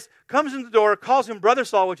Ananias comes in the door, calls him Brother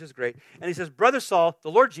Saul, which is great. And he says, Brother Saul,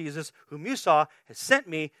 the Lord Jesus, whom you saw, has sent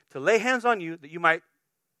me to lay hands on you that you might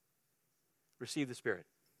receive the Spirit.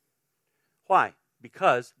 Why?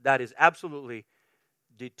 Because that is absolutely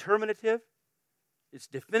determinative. It's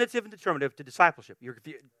definitive and determinative to discipleship.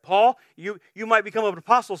 Paul, you might become an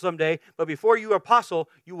apostle someday, but before you are apostle,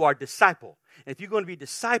 you are disciple. And if you're going to be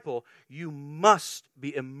disciple, you must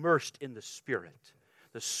be immersed in the Spirit.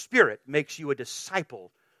 The Spirit makes you a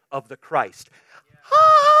disciple of the Christ. Yeah.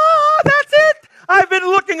 That's it! I've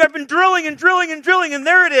been drilling, and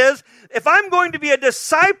there it is. if I'm going to be a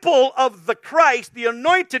disciple of the Christ, the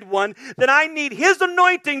anointed one, then I need his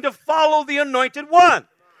anointing to follow the anointed one.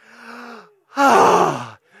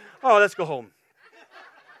 Oh, let's go home.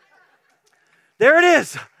 There it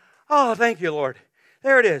is. Oh, thank you, Lord.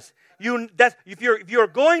 There it is. If you're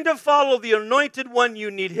going to follow the anointed one, you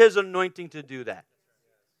need his anointing to do that.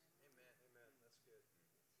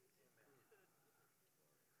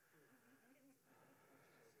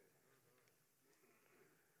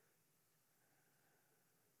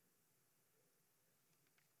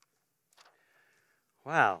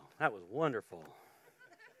 Wow, that was wonderful.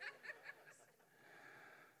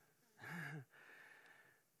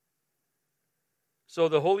 So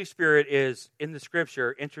the Holy Spirit is, in the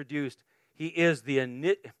Scripture, introduced. He is the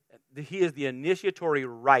initiatory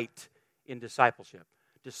rite in discipleship.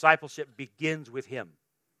 Discipleship begins with him,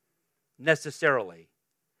 necessarily.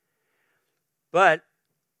 But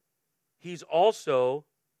he's also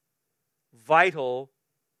vital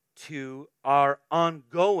to our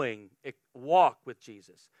ongoing walk with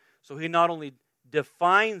Jesus. So he not only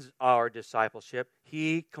defines our discipleship,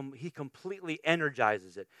 he completely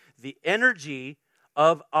energizes it. The energy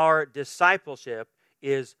of our discipleship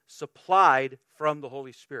is supplied from the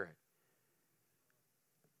Holy Spirit.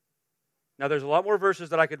 Now, there's a lot more verses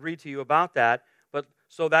that I could read to you about that, but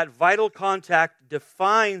so that vital contact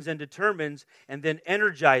defines and determines and then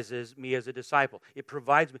energizes me as a disciple. It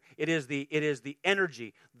provides me. It is the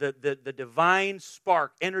energy, the divine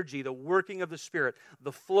spark, energy, the working of the Spirit,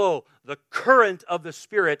 the flow, the current of the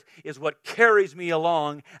Spirit is what carries me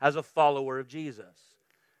along as a follower of Jesus.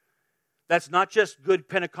 That's not just good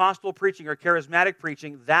Pentecostal preaching or charismatic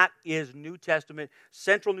preaching. That is New Testament,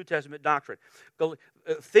 central New Testament doctrine.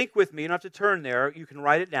 Think with me. You don't have to turn there. You can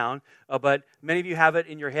write it down. But many of you have it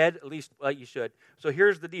in your head. At least you should. So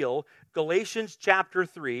here's the deal. Galatians chapter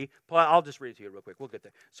 3. I'll just read it to you real quick. We'll get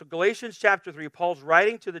there. So Galatians chapter 3, Paul's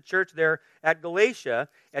writing to the church there at Galatia,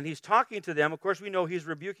 and he's talking to them. Of course, we know he's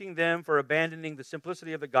rebuking them for abandoning the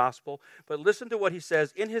simplicity of the gospel. But listen to what he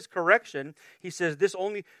says. In his correction, he says, this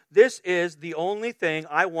is the only thing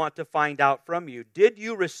I want to find out from you. Did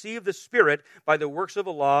you receive the Spirit by the works of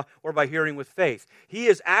the law or by hearing with faith? He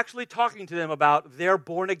is actually talking to them about their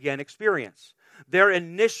born-again experience. Their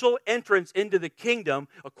initial entrance into the kingdom,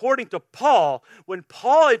 according to Paul, when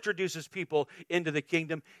Paul introduces people into the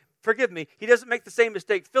kingdom, forgive me, he doesn't make the same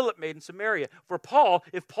mistake Philip made in Samaria. For Paul,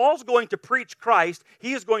 if Paul's going to preach Christ,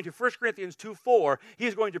 he is going to, 1 Corinthians 2:4, he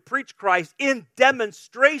is going to preach Christ in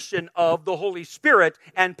demonstration of the Holy Spirit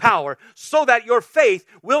and power, so that your faith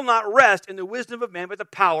will not rest in the wisdom of man, but the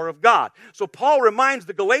power of God. So Paul reminds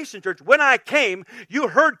the Galatian church, when I came, you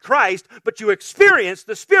heard Christ, but you experienced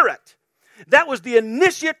the Spirit. That was the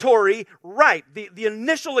initiatory rite. The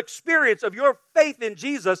initial experience of your faith in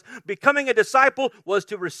Jesus, becoming a disciple, was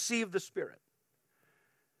to receive the Spirit.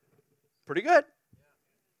 Pretty good.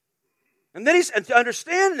 And then and to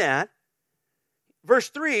understand that, verse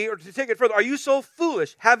 3, or to take it further, are you so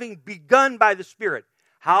foolish, having begun by the Spirit?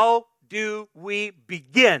 How do we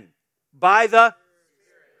begin? By the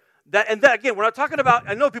And that, again, we're not talking about,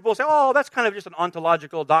 I know people say, oh, that's kind of just an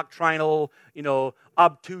ontological, doctrinal,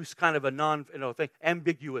 obtuse kind of a thing,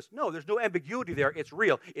 ambiguous. No, there's no ambiguity there. It's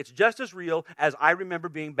real. It's just as real as I remember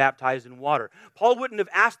being baptized in water. Paul wouldn't have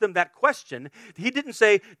asked them that question. He didn't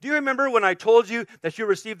say, do you remember when I told you that you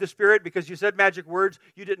received the Spirit because you said magic words,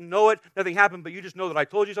 you didn't know it, nothing happened, but you just know that I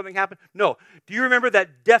told you something happened? No. Do you remember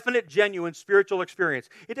that definite, genuine spiritual experience?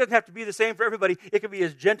 It doesn't have to be the same for everybody. It can be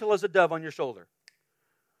as gentle as a dove on your shoulder.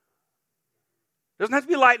 Doesn't have to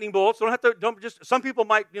be lightning bolts. Don't just. Some people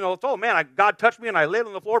might, oh man, God touched me and I laid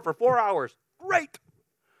on the floor for 4 hours. Great.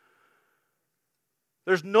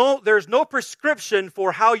 There's no prescription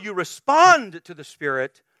for how you respond to the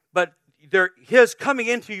Spirit, but His coming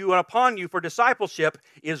into you and upon you for discipleship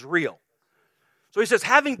is real. So he says,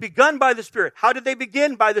 having begun by the Spirit. How did they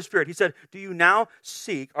begin? By the Spirit. He said, do you now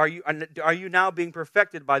seek? Are you now being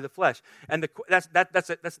perfected by the flesh? And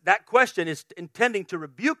that question is intending to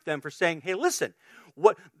rebuke them for saying, hey, listen,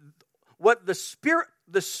 what the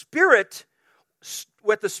Spirit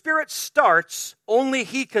starts, only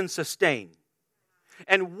He can sustain.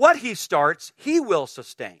 And what He starts, He will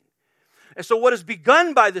sustain. And so what is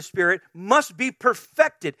begun by the Spirit must be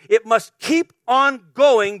perfected. It must keep on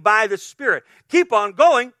going by the Spirit. Keep on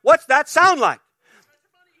going. What's that sound like?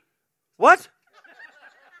 What?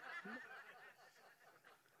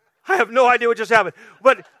 I have no idea what just happened.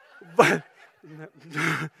 But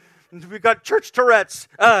we got church Tourette's.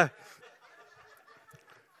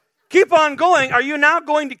 Keep on going. Are you now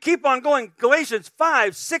going to keep on going? Galatians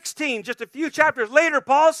 5:16, just a few chapters later,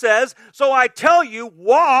 Paul says, so I tell you,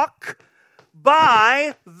 walk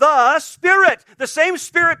by the Spirit. The same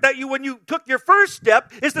Spirit that when you took your first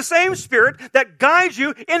step, is the same Spirit that guides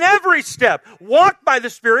you in every step. Walk by the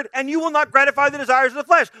Spirit, and you will not gratify the desires of the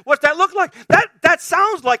flesh. What's that look like? That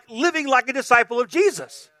sounds like living like a disciple of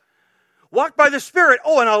Jesus. Walk by the Spirit.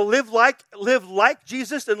 Oh, and I'll live like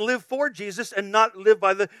Jesus and live for Jesus and not live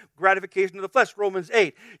by the gratification of the flesh. Romans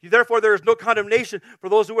 8. Therefore, there is no condemnation for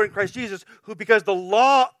those who are in Christ Jesus, who because the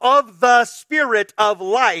law of the Spirit of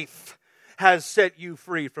life has set you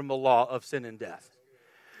free from the law of sin and death.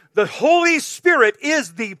 The Holy Spirit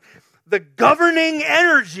is the governing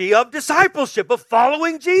energy of discipleship, of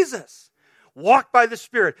following Jesus. Walk by the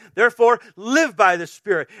Spirit. Therefore, live by the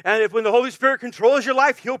Spirit. And if when the Holy Spirit controls your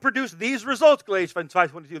life, He'll produce these results. Galatians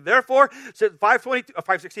 5:22. Therefore,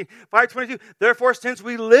 5:22. Therefore, since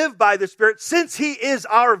we live by the Spirit, since He is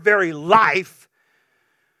our very life,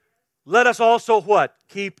 let us also what?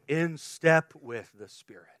 Keep in step with the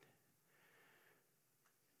Spirit.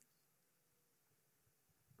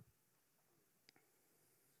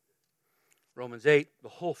 Romans 8, the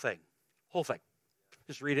whole thing. Whole thing.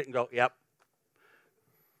 Just read it and go, yep.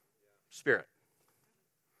 Spirit.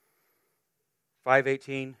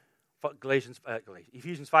 5:18, Ephesians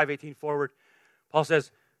 5:18 forward. Paul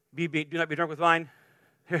says, do not be drunk with wine.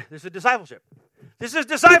 Here, this is discipleship. This is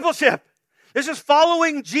discipleship. This is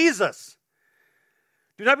following Jesus.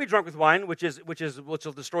 Do not be drunk with wine, which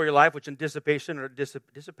will destroy your life, which in dissipation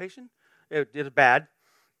dissipation? It is bad.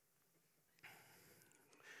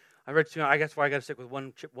 I read I guess why I got to stick with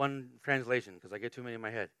one translation because I get too many in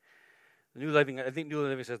my head. The New Living, I think New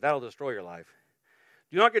Living says that'll destroy your life.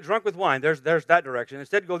 Do not get drunk with wine. There's that direction.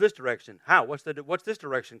 Instead, go this direction. How? What's this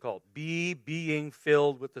direction called? Being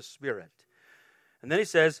filled with the Spirit. And then he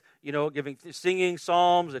says, singing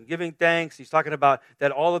psalms and giving thanks. He's talking about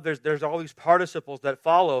that there's all these participles that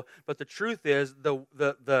follow. But the truth is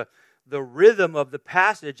the rhythm of the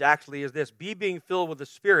passage actually is this: being filled with the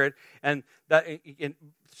Spirit, and that in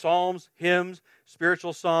psalms, hymns,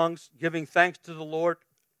 spiritual songs, giving thanks to the Lord.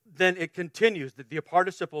 Then it continues. The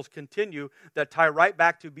participles continue that tie right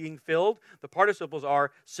back to being filled. The participles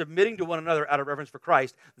are submitting to one another out of reverence for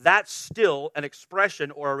Christ. That's still an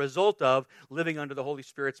expression or a result of living under the Holy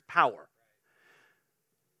Spirit's power.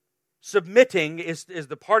 Submitting is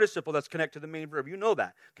the participle that's connected to the main verb. You know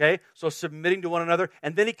that, okay? So submitting to one another.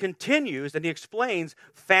 And then he continues and he explains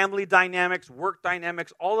family dynamics, work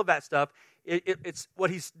dynamics, all of that stuff. It's what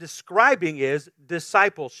he's describing is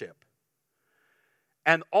discipleship.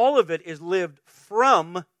 And all of it is lived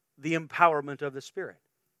from the empowerment of the Spirit.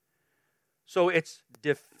 So it's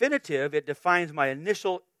definitive. It defines my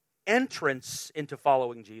initial entrance into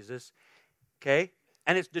following Jesus, okay?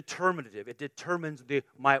 And it's determinative. It determines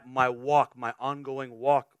my walk, my ongoing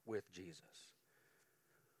walk with Jesus.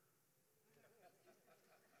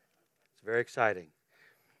 It's very exciting.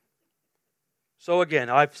 So again,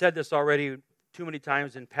 I've said this already too many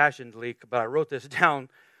times in Passion Leak, but I wrote this down.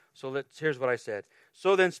 So here's what I said.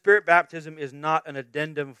 So then, Spirit baptism is not an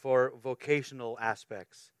addendum for vocational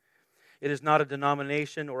aspects. It is not a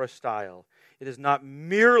denomination or a style. It is not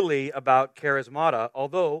merely about charismata,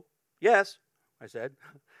 although, yes, I said,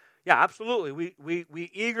 yeah, absolutely. We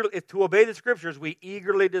eagerly, to obey the Scriptures, we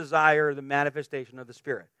eagerly desire the manifestation of the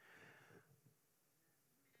Spirit.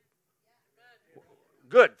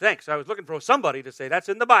 Good, thanks. I was looking for somebody to say that's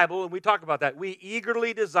in the Bible, and we talk about that. We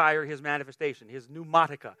eagerly desire His manifestation, His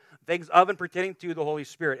pneumatica, things of and pertaining to the Holy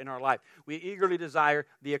Spirit in our life. We eagerly desire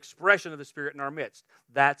the expression of the Spirit in our midst.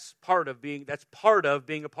 That's part of being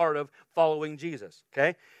a part of following Jesus.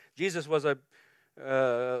 Okay, Jesus was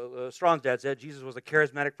Strong's dad said Jesus was a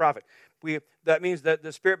charismatic prophet. That means that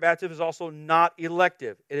the Spirit baptism is also not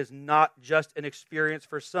elective. It is not just an experience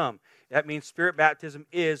for some. That means Spirit baptism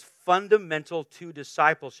is fundamental to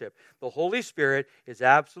discipleship. The Holy Spirit is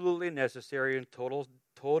absolutely necessary and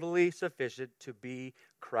totally sufficient to be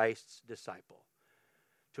Christ's disciple.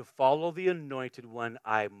 To follow the Anointed One,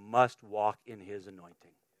 I must walk in His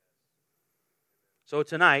anointing. So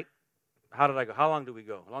tonight, how did I go? How long did we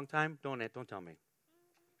go? A long time? Don't tell me.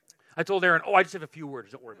 I told Aaron, I just have a few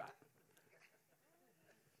words. Don't worry about it.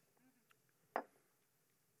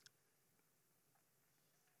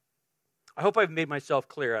 I hope I've made myself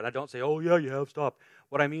clear, and I don't say, yeah, you have, stop.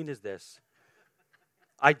 What I mean is this.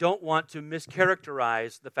 I don't want to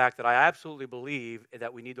mischaracterize the fact that I absolutely believe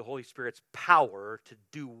that we need the Holy Spirit's power to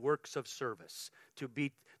do works of service, to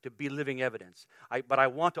be living evidence. But I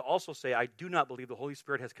want to also say I do not believe the Holy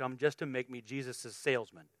Spirit has come just to make me Jesus'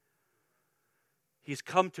 salesman. He's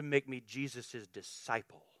come to make me Jesus'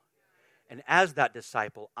 disciple. And as that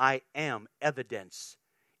disciple, I am evidence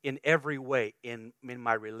in every way, in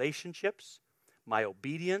my relationships, my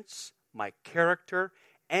obedience, my character,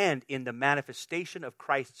 and in the manifestation of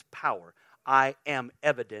Christ's power, I am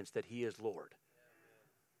evidence that He is Lord.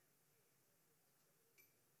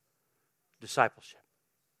 Discipleship.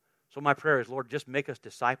 So my prayer is, Lord, just make us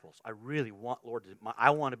disciples. I really want, Lord,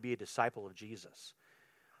 I want to be a disciple of Jesus.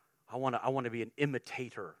 I want to be an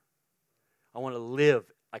imitator. I want to live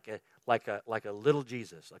like a little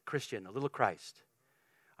Jesus, a Christian, a little Christ.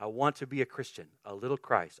 I want to be a Christian, a little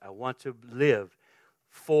Christ. I want to live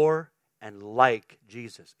for and like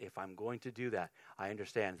Jesus. If I'm going to do that, I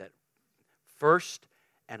understand that first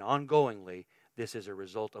and ongoingly, this is a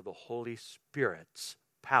result of the Holy Spirit's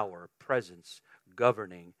power, presence,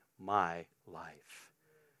 governing my life.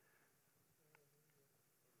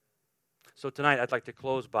 So tonight, I'd like to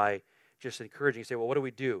close by just encouraging you. Say, well, what do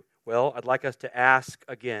we do? Well, I'd like us to ask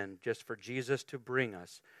again, just for Jesus to bring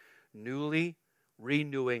us newly,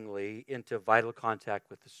 renewingly into vital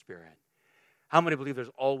contact with the Spirit. How many believe there's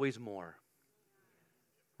always more?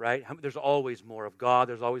 Right? There's always more of God.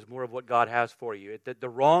 There's always more of what God has for you. The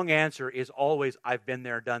wrong answer is always, I've been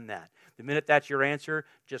there, done that. The minute that's your answer,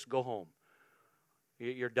 just go home.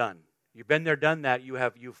 You're done. You've been there, done that.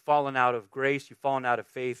 You've fallen out of grace. You've fallen out of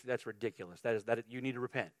faith. That's ridiculous. You need to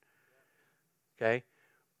repent. Okay?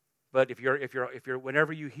 But if you're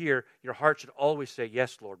whenever you hear, your heart should always say,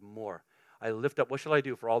 yes, Lord, more. I lift up, what shall I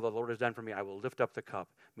do for all the Lord has done for me? I will lift up the cup,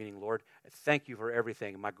 meaning, Lord, thank you for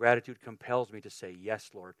everything. And my gratitude compels me to say, yes,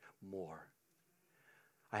 Lord, more.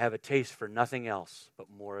 I have a taste for nothing else but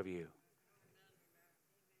more of you.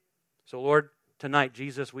 So, Lord, tonight,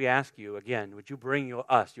 Jesus, we ask you again, would you bring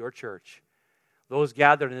us, your church, those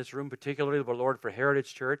gathered in this room, particularly, Lord, for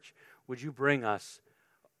Heritage Church, would you bring us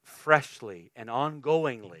freshly and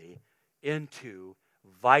ongoingly into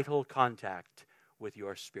vital contact with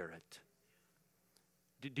your Spirit?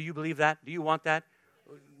 Do you believe that? Do you want that?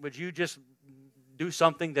 Would you just do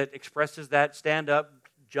something that expresses that? Stand up,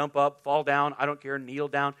 jump up, fall down, I don't care, kneel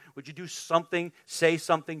down. Would you do something, say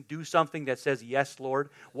something, do something that says, yes,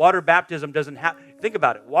 Lord? Water baptism doesn't happen. Think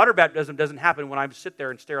about it. Water baptism doesn't happen when I sit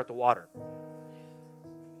there and stare at the water.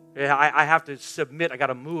 Yeah, I have to submit. I got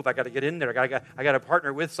to move. I got to get in there. I got to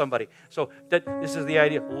partner with somebody. So this is the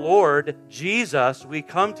idea. Lord Jesus, we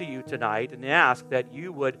come to you tonight and ask that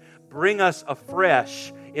you would bring us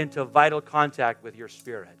afresh into vital contact with your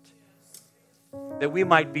Spirit. That we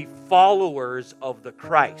might be followers of the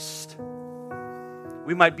Christ.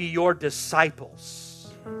 We might be your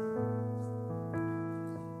disciples.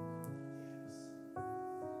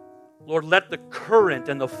 Lord, let the current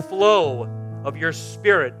and the flow of your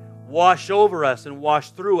Spirit wash over us and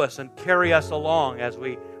wash through us and carry us along as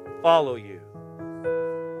we follow you.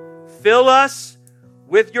 Fill us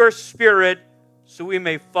with your Spirit so we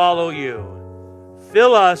may follow you.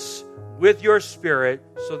 Fill us with your Spirit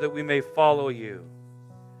so that we may follow you.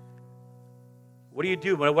 What do you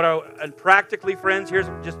do? And practically, friends, here's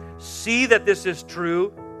just see that this is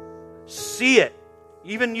true. See it.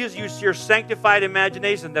 Even use your sanctified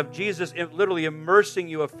imagination of Jesus literally immersing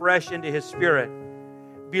you afresh into His Spirit.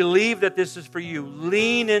 Believe that this is for you.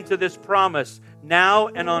 Lean into this promise now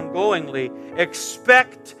and ongoingly.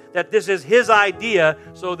 Expect that this is His idea,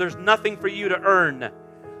 so there's nothing for you to earn.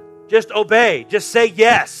 Just obey. Just say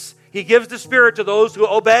yes. He gives the Spirit to those who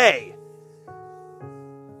obey.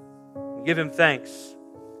 Give Him thanks.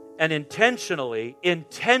 And intentionally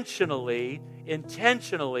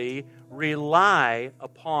rely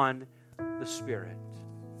upon the Spirit.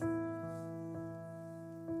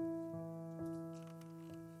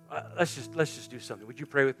 Let's just do something. Would you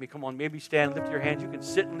pray with me? Come on, maybe stand, lift your hands. You can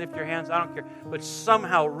sit and lift your hands. I don't care. But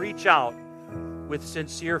somehow reach out with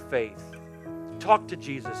sincere faith. Talk to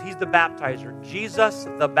Jesus. He's the baptizer. Jesus,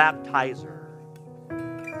 the baptizer.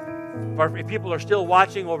 If people are still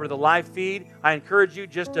watching over the live feed, I encourage you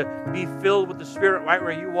just to be filled with the Spirit right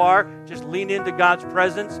where you are. Just lean into God's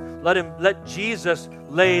presence. Let Jesus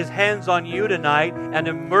lay His hands on you tonight and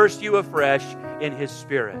immerse you afresh in His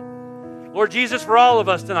Spirit. Lord Jesus, for all of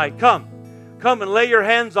us tonight, come and lay your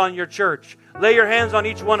hands on your church. Lay your hands on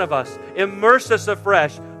each one of us. Immerse us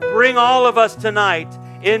afresh. Bring all of us tonight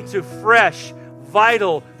into fresh,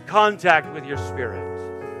 vital contact with your Spirit.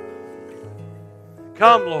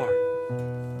 Come, Lord.